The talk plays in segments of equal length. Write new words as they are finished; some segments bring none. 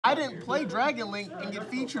I didn't play Dragon Link and get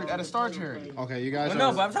featured at a Star Charity. Okay, you guys.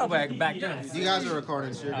 Well, no, but I'm talking about back then. You guys are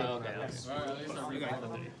recording, so you're good. Okay.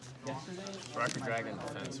 Rocket Dragon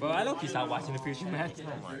Defense. Well, I low-key stopped watching the future match.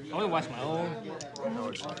 I only watch my own.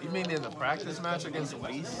 You mean in the practice match against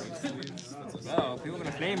Elise? No, people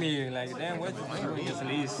gonna flame me like, damn, what's going against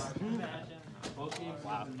Elise?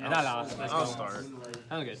 Wow, and I lost. Let's I'll go. start.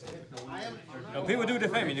 I'm good. No, people do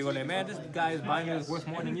defend me. They go like, man, this guy is buying this worth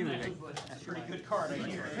more than you. Like, That's a pretty good card, I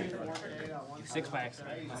hear. 6 packs.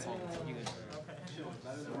 You good.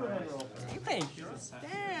 You paying?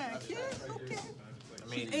 Damn, kid. Okay.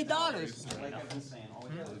 I mean, $8.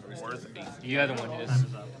 Worth $8. The other one is.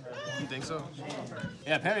 You think so?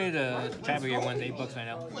 Yeah, apparently the Tri-Brigade one's $8 right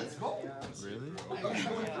now. Really?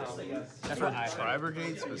 That's what I heard.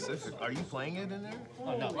 Tri-Brigade specific. Are you playing it in there?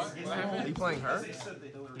 Oh, no. Are you playing her?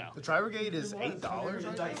 No. The Tri-Brigade is $8?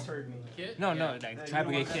 No, like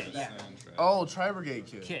Tri-Brigade kit, yeah. Oh, Tri-Brigade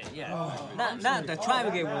kit. Kit, yeah. Not the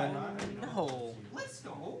Tri-Brigade one. No.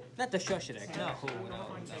 Not the Shusha deck. No.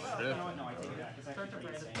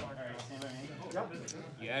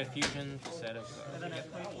 You add fusion, set up. The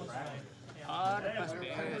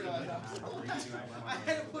prosperity. I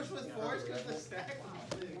had to push with force because the stack.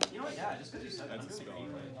 You know what? Yeah, just because you said That's a spell.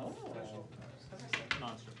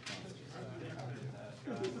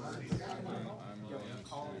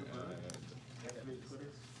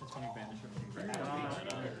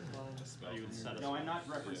 No, I'm not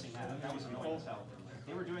referencing that. That was annoying as hell.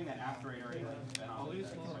 They were doing that after 8 already. Oh, wait,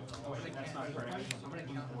 that's not correct.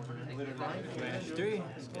 Minus 3.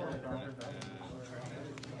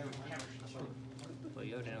 Well,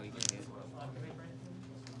 you know you can hit.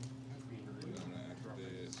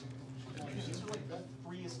 These are like the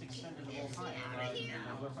freest extenders of all time.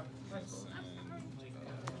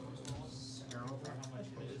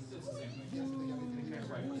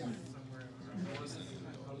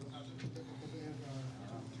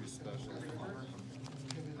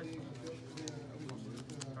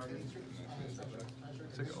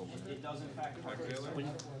 It does in fact.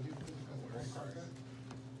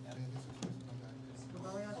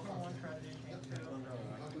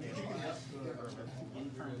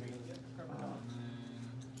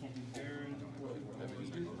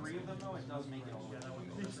 Three of them though, it does make it all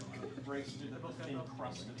it breaks through the thin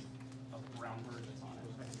crust of brown bird that's on it.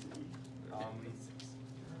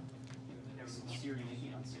 Siri, make me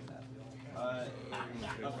unsay that.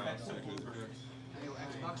 Effective bluebird.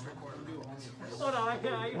 Xbox record. Hold on, I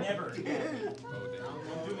can't. Never.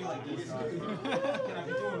 Don't do me like this. Can I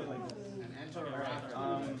be doing it like this?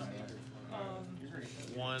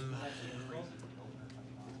 One.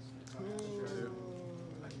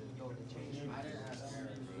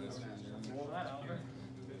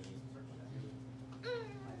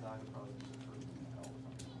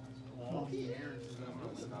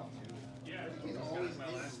 Yeah, he's always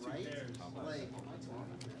right. Like,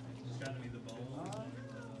 It's got to be the bowl.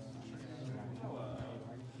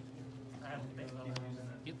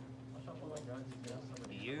 Yep.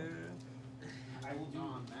 Yeah. I will do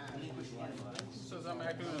So I'm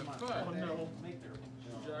acting in the foot. Oh no.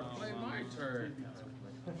 Should I play my turn?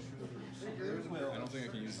 I don't think I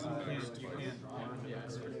can use this. You can.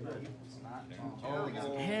 Yes.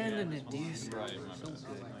 Oh, Hand in the disc. Right, So good.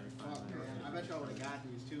 I bet you I would have got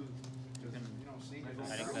these too. You know, sneak it. I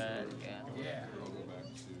think that, yeah. yeah. I'll go back to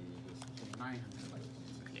this. 900.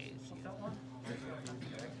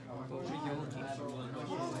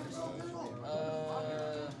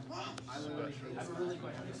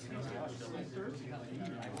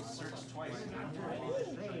 search twice.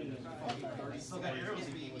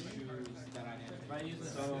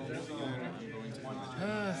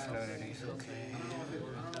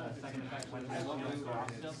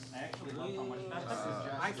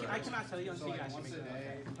 I cannot tell you until you guys make it.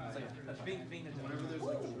 That's being whenever there's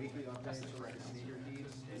like a weekly update for like sneaker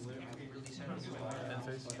needs,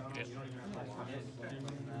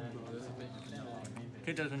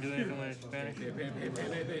 Kid doesn't do anything with Spanish. I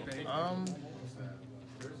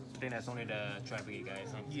think that's only the Tri-Brigade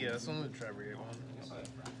guys. Huh? Yeah, it's only the Tri-Brigade one.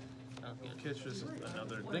 Kit's just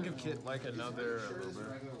another. Think of Kit like another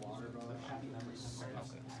Uber.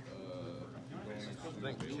 I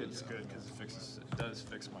think Kit's good because it does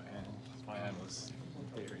fix my hand. My hand was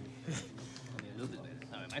very. A little bit better.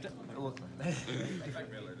 Alright, my turn.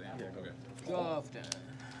 Okay. Off time.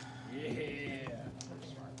 Yeah.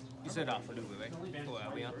 You said off for Luba, right? Oh,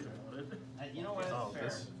 I'll be on. You know what? Oh, Fair.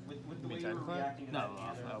 this? With the way You you mean were technically? reacting to No, that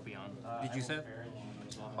off. game, I'll be on. Did you set?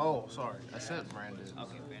 Oh, sorry. I sent Brandon.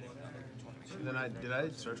 Okay, Brandon. Then did I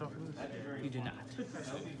search off of this? You did not.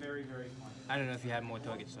 That would be very, very fun. I don't know if you have more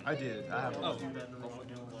targets than I did. I have. Oh,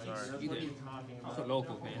 Sorry. you did. It's a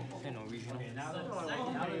local, man. Ain't no regional.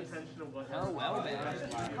 Oh, well, man.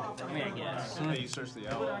 I mean, I guess. Yeah, you searched the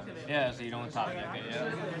owl. Yeah, so you don't top that guy,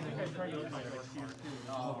 yeah.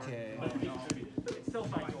 Okay. I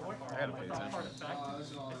gotta pay attention.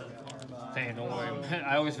 Dang, don't worry.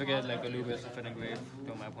 I always forget, like, Aluba's a fit and grave.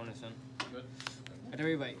 Throw my opponents in. At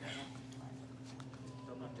the right.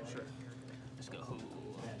 Sure. Let's go.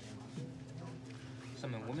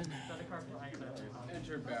 Summon woman.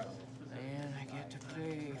 Enter battle. And I get to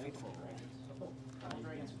play Faithful.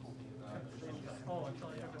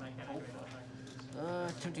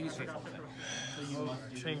 Attempt to use Faithful.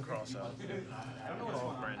 Chain cross out.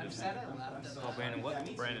 Oh, Brandon. Oh, Brandon,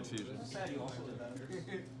 what? Brandon Fusion. Sad you also did that.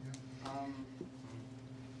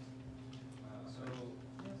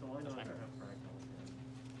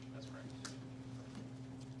 That's right.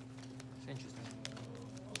 It's interesting.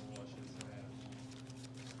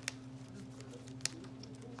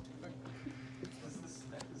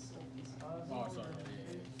 Oh, sorry.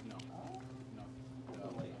 No. No. I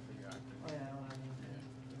forgot.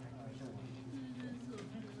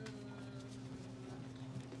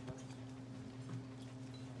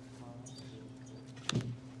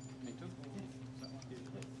 Me too.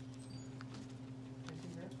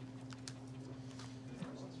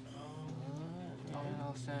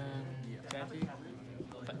 I'll send Jackie.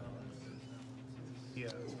 Yeah,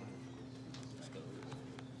 that's fine.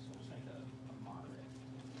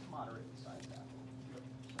 Moderate size apple.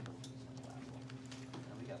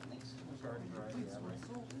 And we got links.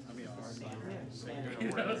 I mean, Standard.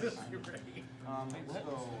 Let's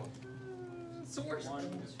go. Source. 1, 2,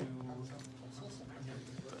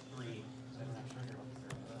 3.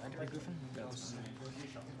 Andrew Griffin?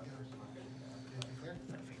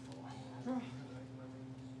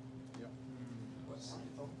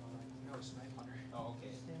 Oh,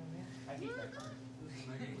 okay. I hate that card.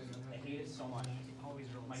 I hate it so much.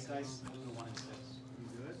 My dice lose a 1 and 6.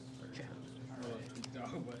 No,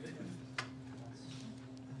 but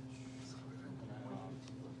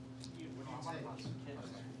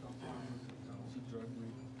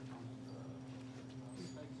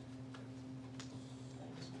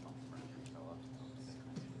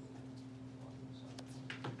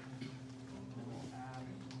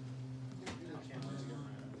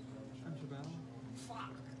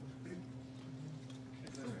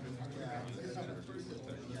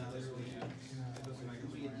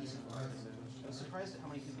I'm surprised at how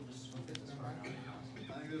many people just swoop at this card. You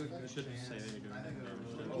shouldn't say that you're doing damage.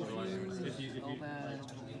 If you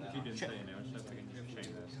didn't say any damage, I think you should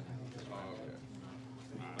chain this.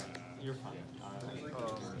 You're fine.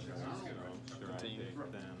 Sure, I think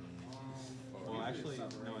then. Well, actually, no.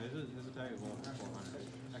 His attack is 1 for 400.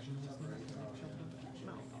 Actually, no.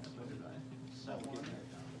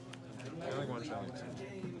 I like one shot.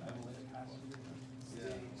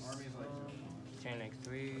 Chain like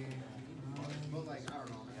 3. But like, I don't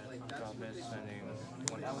know, like that's Drop what this, they sending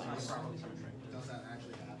one That was piece. probably some trick. does that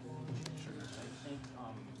actually happen? I think,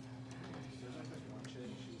 There's like this one chick,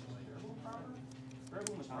 she's like,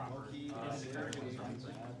 everyone was proper. low-key, Everyone was proper.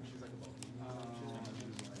 she's like a low-key.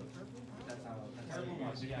 That's how, everyone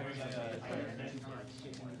was, yeah.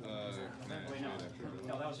 Wait, no,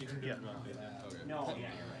 that was you. Yeah. No, yeah,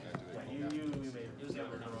 you're right. Right, you made it. It was the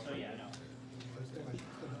other one, so yeah, no.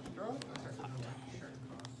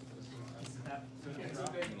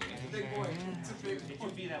 big boy. It's a big It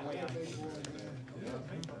could be that way. I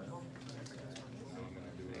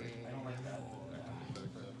don't like that.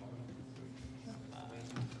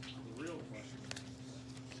 Real question.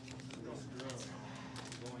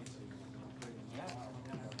 Yeah.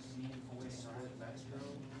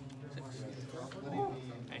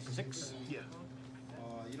 Nice 6. Yeah.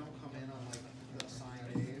 You don't come in on like the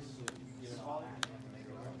assigned days, you know.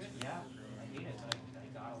 Yeah, I hate it, but I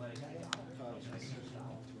gotta let it go.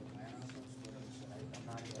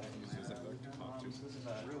 This is a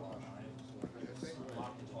real one.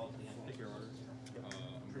 Locked into all the end. Take your order.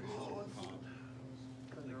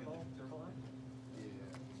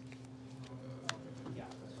 Yeah.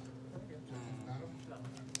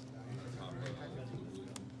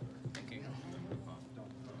 Thank you.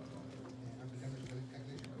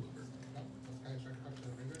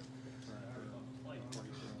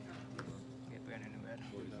 Get Brandon in red.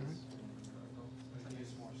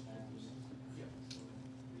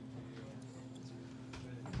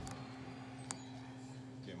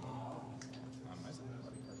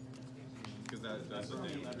 Because that's what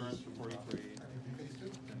they runs for 43,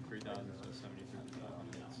 and 3,000, so 73.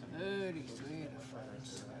 33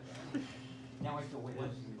 difference.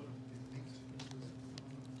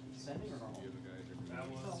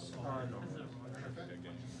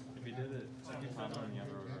 If he did it, if he popped on the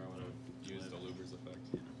other order, I would have used the Luber's effect.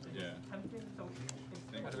 Yeah.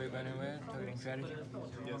 By the way, by the way, targeting strategy.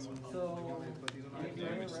 Yes.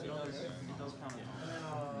 Damage still. It does count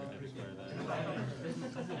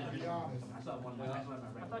as I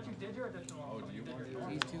thought you did your additional. Oh, do you want to?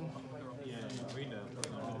 These two. Yeah, we know.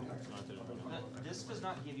 This does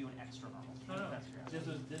not give you an extra normal. No, no.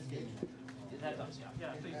 This gave me that does, yeah.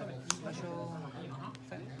 Yeah, so you said it. Special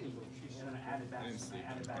effect. And then I added back. I didn't see it. I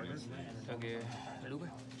added back. Okay, Luber.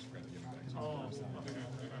 Oh. I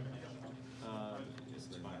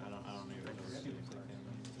don't even know.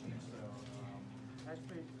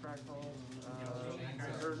 Actually, fractal.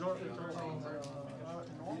 Or normal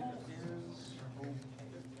is.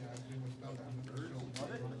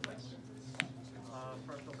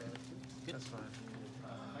 Fractal damage. That's fine.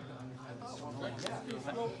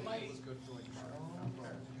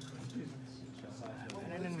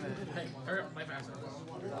 Hey, hurry up, play faster.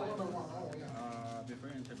 Before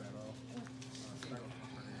you enter battle.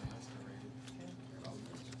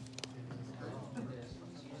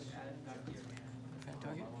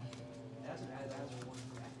 Target. Now it's a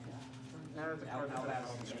card.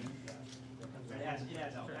 It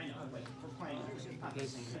adds out. I know, but we're playing. Okay,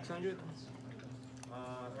 600.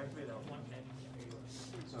 Activate that one.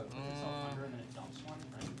 So it puts itself under and then it dumps one,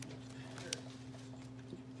 right?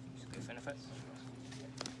 Good benefit.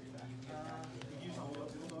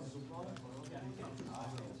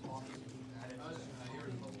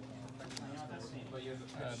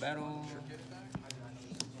 Battle.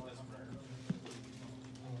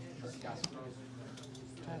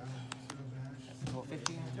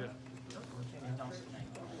 1250.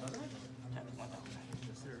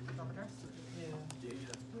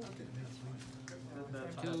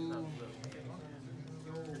 Two.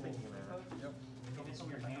 If it's in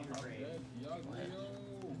your hand or grade,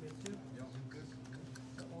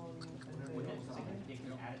 it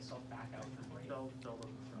can add itself back out from grade. Spell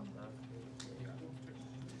doesn't stop that.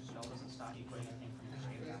 Spell doesn't stop you putting anything from your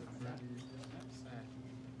grade back on the deck.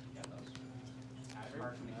 Yeah, it does. Add a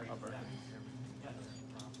card from the grade to the deck. Yeah, it does.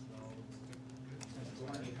 Since it's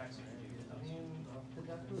one of the effects you can do, it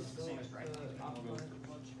does. It's the same as right.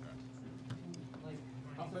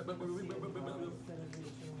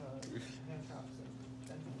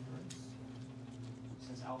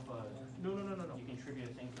 Since alpha, No. you contribute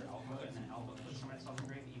a thing for alpha, and then alpha puts someone itself in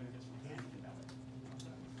grave, even if it's from hand, you can valid.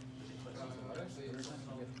 Which it puts I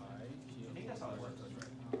think that's how it works.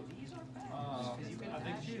 These are bad. Because you can. I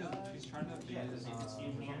think she's trying to be. Yeah, because it's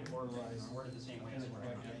in hand or worded the same way as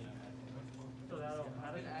where So that'll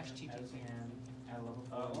add it. Ash TGG at level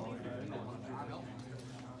 4. Only if you're doing that one of them.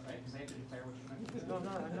 Right? Because they have to declare what you're doing. No,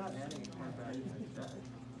 I'm not adding a card back to my deck.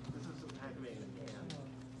 This is activating the hand.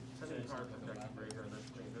 Sending a card from deck to graveyard and then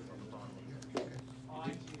putting this on the bottom.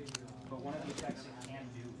 But one of the effects it can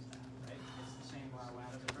do is that, right? It's the same as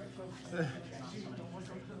right?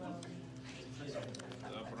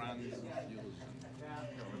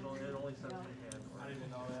 It only sends the hand. I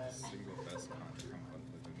didn't know that. Single best card to come up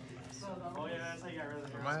within the last. Oh yeah, that's how you got rid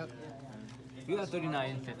of the Where am I at? You got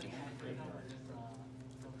 39.50.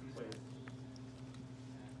 Wait.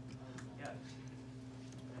 Yeah.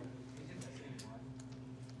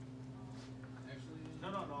 No.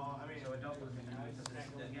 I mean, it don't work.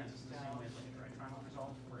 Again, it's the same way as like a dry triangle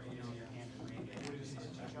result, where it is in your hand and grade,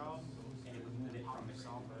 and it would move it from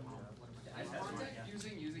itself.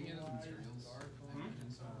 Using it as materials.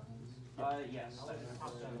 Yes.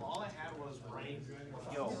 All I had was rain.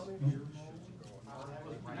 Yo.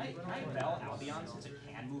 Can I bell Albion since it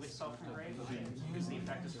can move itself from grave? Because the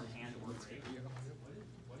effect is from hand or grave.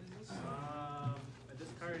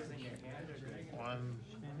 This card is in your hand or grave? 1,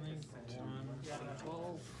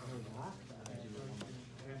 12.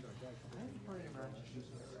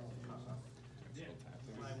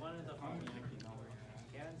 I wanted the home.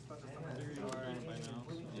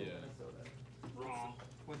 yeah.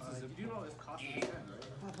 What's this? You know it's costing 10, right?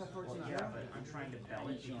 Yeah, but I'm trying to bell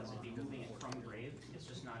it because it'd be moving it from grave. It's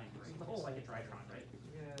just not in grave. It's like a Drytron, right?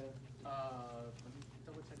 Let me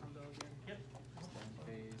double check on those again. Yep.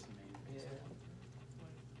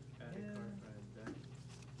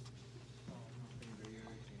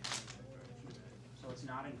 So it's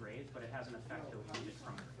not engraved, but it has an effect to move it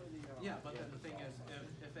from grave. Yeah, but then the thing is,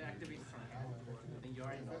 if it activates from hand, then you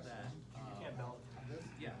already know that. You can't belt.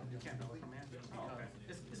 Yeah, you can't belt from hand. Oh, okay.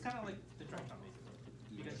 It's kind of like the Drytron basically.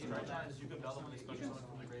 Because you know that is you can belt them when they special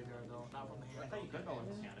from the graveyard though, not from the I hand. thought you could bell it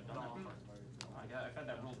with hand. I've done that before. Oh my god, I've had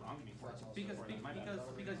that ruled wrong before.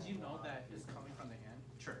 Because you know that it's coming from the hand.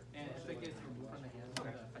 Sure. And if it gets removed from the hand, the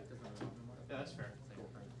effect doesn't remove. Yeah, that's fair.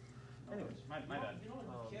 Anyways, my bad. Damn.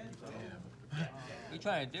 What you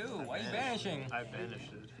trying to do? Why are you banishing? I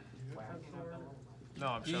banished it. No,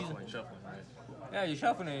 I'm shuffling, right? Yeah, you're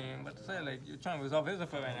shuffling, but to say, like, you're trying to resolve his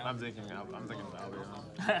affair right now. I'm thinking Albion.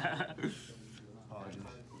 Apologies.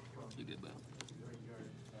 You good, bro.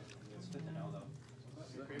 It's good to know, though.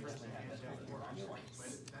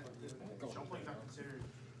 Shuffling not considered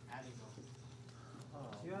adding though.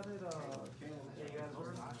 You added, yeah, you guys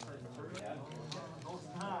ordered? No, it's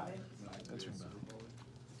not. That's your bad.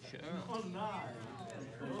 Sure. No, it's not.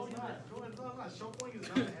 No, it's not. Shuffling is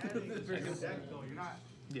not adding to your deck though. You're not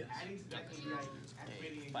Yes. adding to deck when you're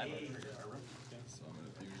activating a game.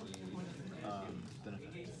 Then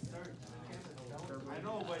I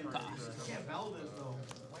know, but you can't bell this though.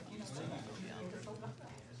 Why can't you say that?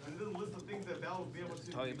 It doesn't list the things that Bell would be able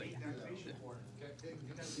to Tell you, make the activation for.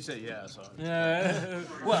 you said yeah, so. Yeah.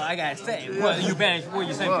 Well, I gotta say, well, you banish what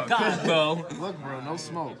you say for God, bro. Look, bro, no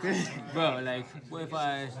smoke. Bro, like, what if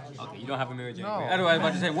I... Okay, you don't have a mirror gym. No. Otherwise, I was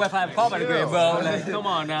about to say, what if I have a call by the grade, bro? Like, come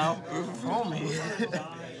on now. Homie.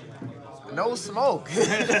 No smoke.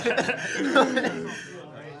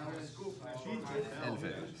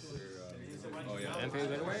 Oh yeah. And phase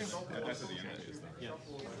right away? That's at the end of it.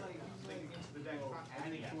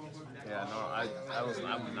 Yeah, no, I was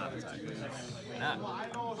not attacking. Nah.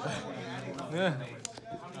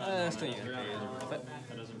 Yeah. Still you. That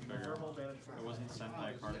doesn't figure. It wasn't sent by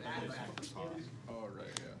a card that they sent for cost. Oh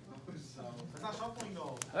right, yeah. It's not shuffling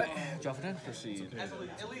though. Alright, drop it in. Proceed.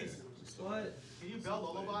 At least. What? Can you bell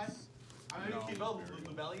Lullaby? I mean, you can bell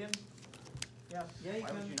Lubellion. Yeah, yeah, you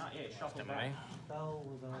Why would can. you not? Yeah, shuffle Am back. I? Bell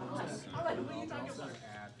with, What are you talking about?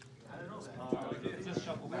 I don't know. Just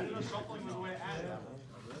shuffle back. Shuffling is the way to add it.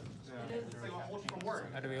 It's like a whole from work.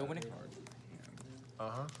 How do we open it?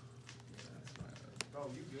 Uh-huh.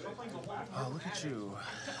 Shuffling's a whole Oh, look at you.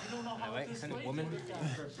 Alright, send a woman.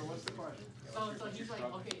 So he's like,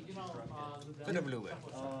 okay, you know, Send a blue way.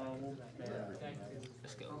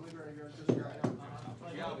 Let's go.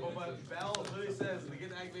 Yeah, but Bell literally says we get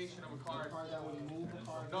the activation of a card.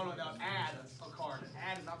 No, add a card.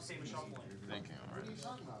 Add is not the same as shuffling. Thinking, What are you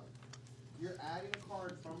talking about? You're adding a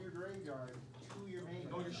card from your graveyard to your main.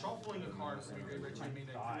 No, you're shuffling a card from your graveyard to your main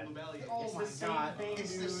deck. Lubellion. Oh my god,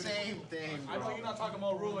 it's the same thing. I know you're not talking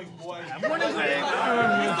about rulings, boy. You What is it?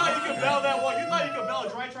 thought you could bell that one. You thought you could bell a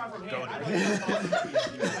dry trap from hand. I know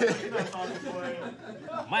you're not talking, boy.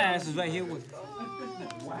 My ass is right here with...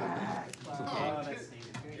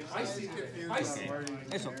 I see confused. I see.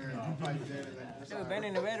 It's okay. Never been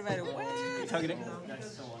in the red away. Tug it in.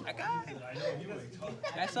 I got it.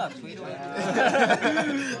 That sucks, sweet.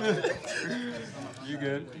 You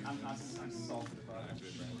good? I'm salted about it.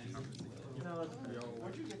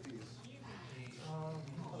 Where'd you get these?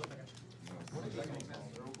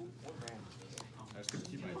 I just gonna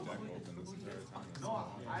keep my deck open this entire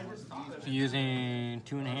time. So you're using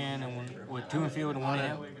 2 in hand and 1, or 2 in field and 1 in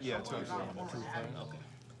hand? Yeah, two. Okay.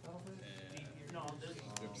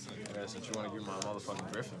 Yeah, since you want to give my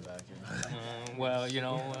motherfucking Griffin back, you know. Well, you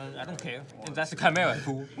know, I don't care. That's the Chimera,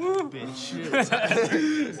 fool. Woo!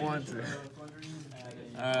 Bitch. Want to.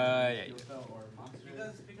 Yeah.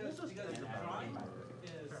 Because the drawing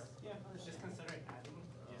is just considering adding.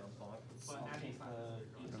 But adding is not.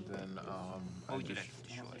 And then, Oh, I you just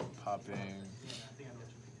like popping,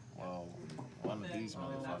 well, one of these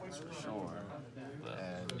motherfuckers for sure.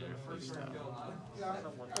 And your freestyle.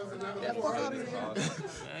 Yeah, fuck out of here.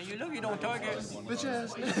 You lucky you don't target. Bitch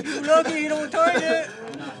ass. You lucky you don't target.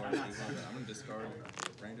 I'm gonna discard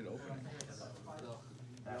branded opening.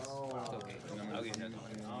 Okay. I'll get that.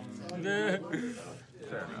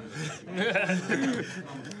 Fair enough. So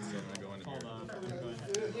I'm gonna go into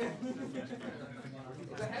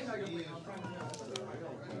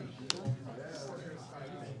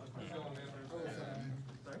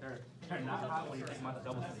They're not hot when you take them out the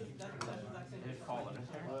double speed. They just fall in.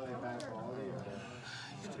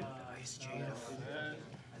 Nice, Jada.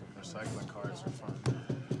 Recycling cards are fun.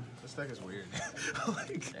 This deck is weird.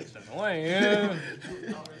 Like, That's annoying, yeah.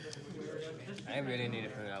 I really need to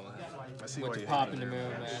figure out I see what why to you pop hate in it the there.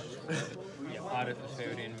 mirror match. Yeah, pot of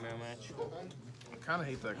prosperity in the mirror match. I kind of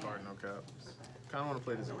hate that card, no cap. Kind of want to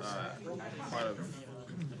play this part of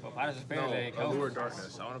Well, pot of prosperity, like, Allure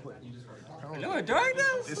Darkness. I want to play. Allure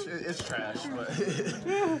Darkness? It's trash, but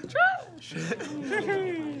trash.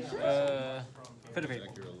 Fit of eight.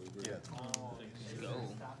 Yeah. Go.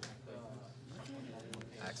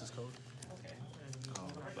 Access code.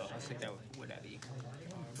 Well, let's take that. Would that be?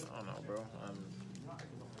 I don't know, bro.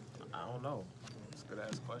 I don't know. It's a good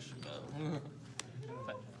ass question. Yeah,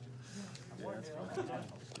 that's fine.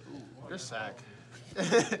 You're sack.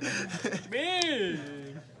 Big.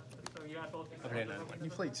 I played another one. You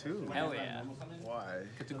play 2? Hell yeah. Why?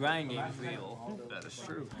 Cause the grind game is real. That is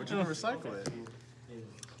true. But you can recycle it.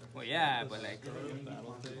 Well, yeah, but like,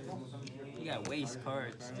 you gotta waste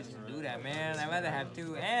cards just to do that, man. I'd rather have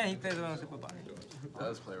 2. And he plays around Super Bond.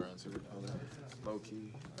 Does play around Super Color. Low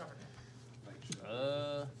key.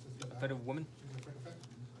 Afraid of woman.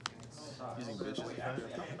 Using bitches. Yeah.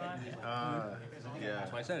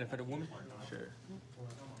 That's why I said afraid of woman. Sure.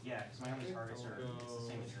 Yeah, because my only targets are the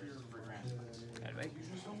same as yours, 3 grand. Right?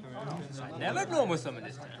 So I never normal summon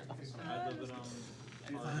this time.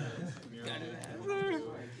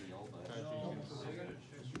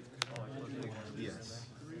 Yes.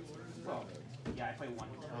 Yeah, I play 1.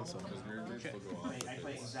 I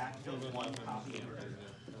play exactly 1 copy of it.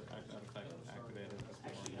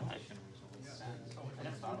 Actually, no, I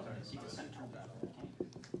never thought of this. You can send 2 back.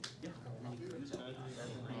 Yeah. And then you can use it.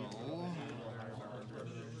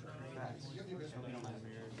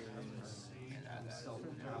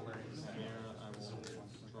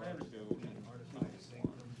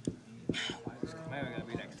 Man, we gotta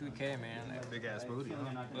be like 2K, man. Like, Big ass booty.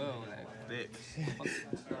 whoa, like, Thick.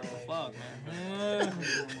 fuck, man.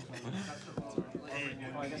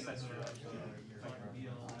 Oh, I guess that's true.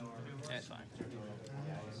 That's fine.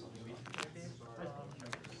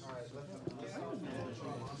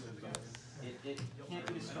 It can't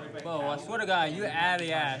be destroyed by Whoa, I swear to God, you had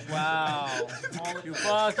the ass. Wow. You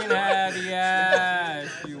fucking had the ass.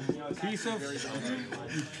 You piece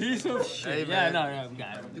of shit. Hey, yeah, man. no, we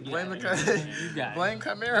got it. You blame the You got it. blame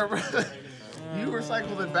Chimera, bro. You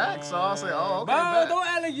recycled it back, so I'll say, oh, okay. Bro, bet. don't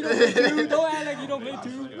act like you don't play 2. Don't act like you don't play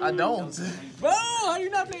 2. I don't. Bro, how you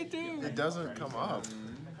not play 2? It doesn't come up.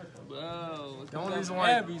 Bro, The only reason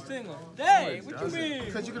why every single day. What you mean?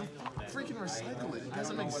 Because you can freaking recycle it. It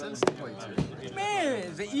doesn't make sense to play 2. Man,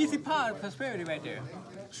 it's an easy part of prosperity right there.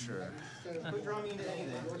 Sure. Sure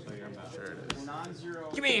it is. non-zero.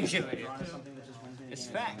 Give me a shit. Something that just wins me. It's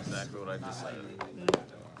facts. Exactly what I just said.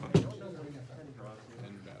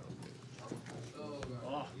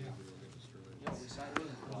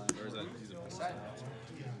 Or is that he's a side?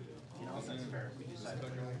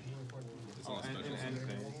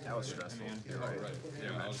 That was stressful. You're right.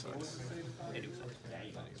 Yeah, that sucks. It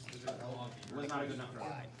Was not a good enough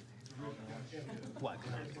ride. What?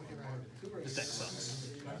 This deck sucks.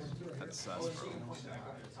 That sucks, bro.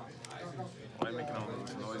 Why are you making all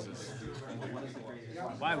those noises?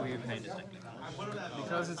 Why were you playing this deck?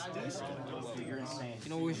 Because it's decent. You're insane. You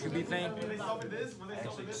know what we should be playing?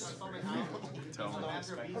 Tell me.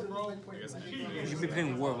 We should be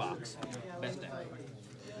playing Warlocks. Best deck.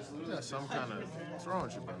 Yeah, some kind of. What's wrong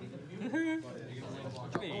with you, bro?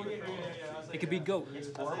 What you mean? It could be GOAT.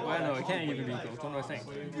 Well, no, it can't even be GOAT. What am I saying?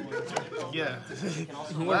 Yeah.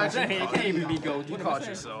 What am I saying? It can't even be GOAT. You What am I caught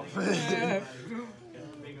saying? yourself.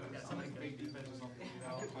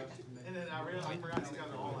 And then I realized I forgot these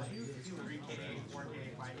guys are all like 3K,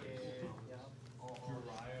 4K, 5K.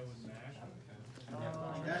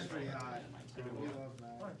 That's pretty high.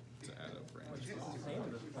 To add up range.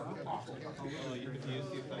 Well, you could use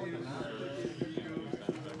the effect on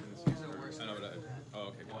I know, but oh,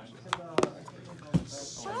 okay, gotcha.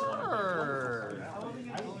 Sir.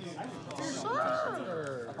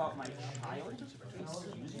 Sir. About my child?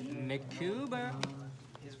 Nick Cuba.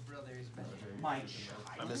 My child?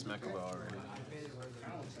 I miss Mekaba already.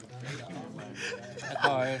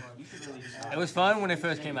 Alright. It was fun when it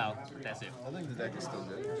first came out. That's it. I think the deck is still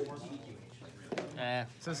good.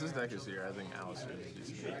 Since this deck is here, I think Alistair is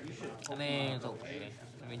decent. I mean, it's okay.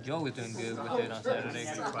 I mean, Joe was doing good with it on Saturday.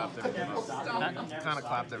 Clapped everyone up. Kind of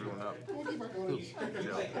clapped everyone up.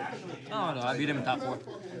 Joe. Oh, no, I beat him in top 4.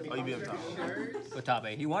 Oh, you beat him top. Or top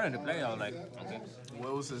 8. He wanted to play. I was like, okay.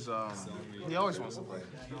 What was his, he always wants to play.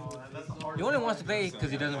 He only wants to play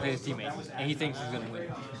because he doesn't play his teammates. And he thinks he's going to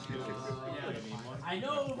win. I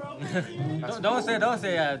know, bro. don't say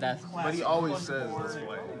that's. But he always says, let's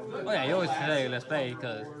play. Oh, yeah, he always say, let's play,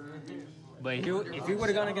 because. But if he would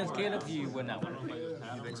have gone against Caleb, he would not win.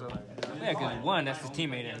 You think so? Yeah, because 1, that's his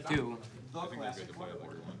teammate, and 2. I think they're good to play like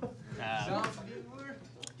 1.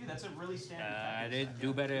 Dude, that's a really standard. They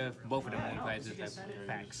do better if both of them win prizes at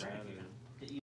packs.